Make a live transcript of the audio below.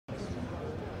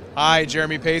Hi,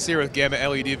 Jeremy Pace here with Gamma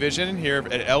LED Vision here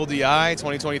at LDI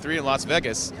 2023 in Las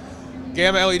Vegas.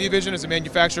 Gamma LED Vision is a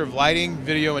manufacturer of lighting,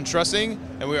 video, and trussing,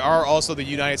 and we are also the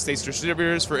United States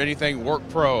distributors for anything Work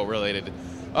Pro related.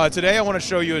 Today I want to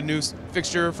show you a new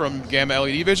fixture from Gamma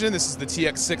LED Vision. This is the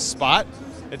TX6 Spot.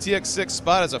 The TX6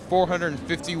 Spot is a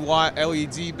 450 watt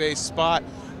LED based spot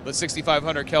with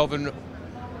 6500 Kelvin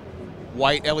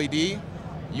white LED.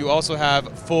 You also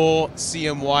have full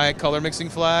CMY color mixing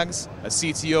flags, a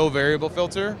CTO variable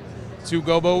filter, 2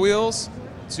 gobo wheels,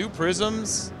 2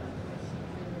 prisms,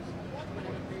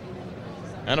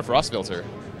 and a frost filter.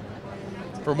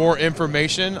 For more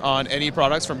information on any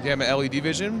products from Gamma LED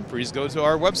Vision, please go to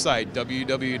our website,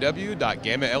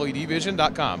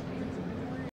 www.gammaledvision.com.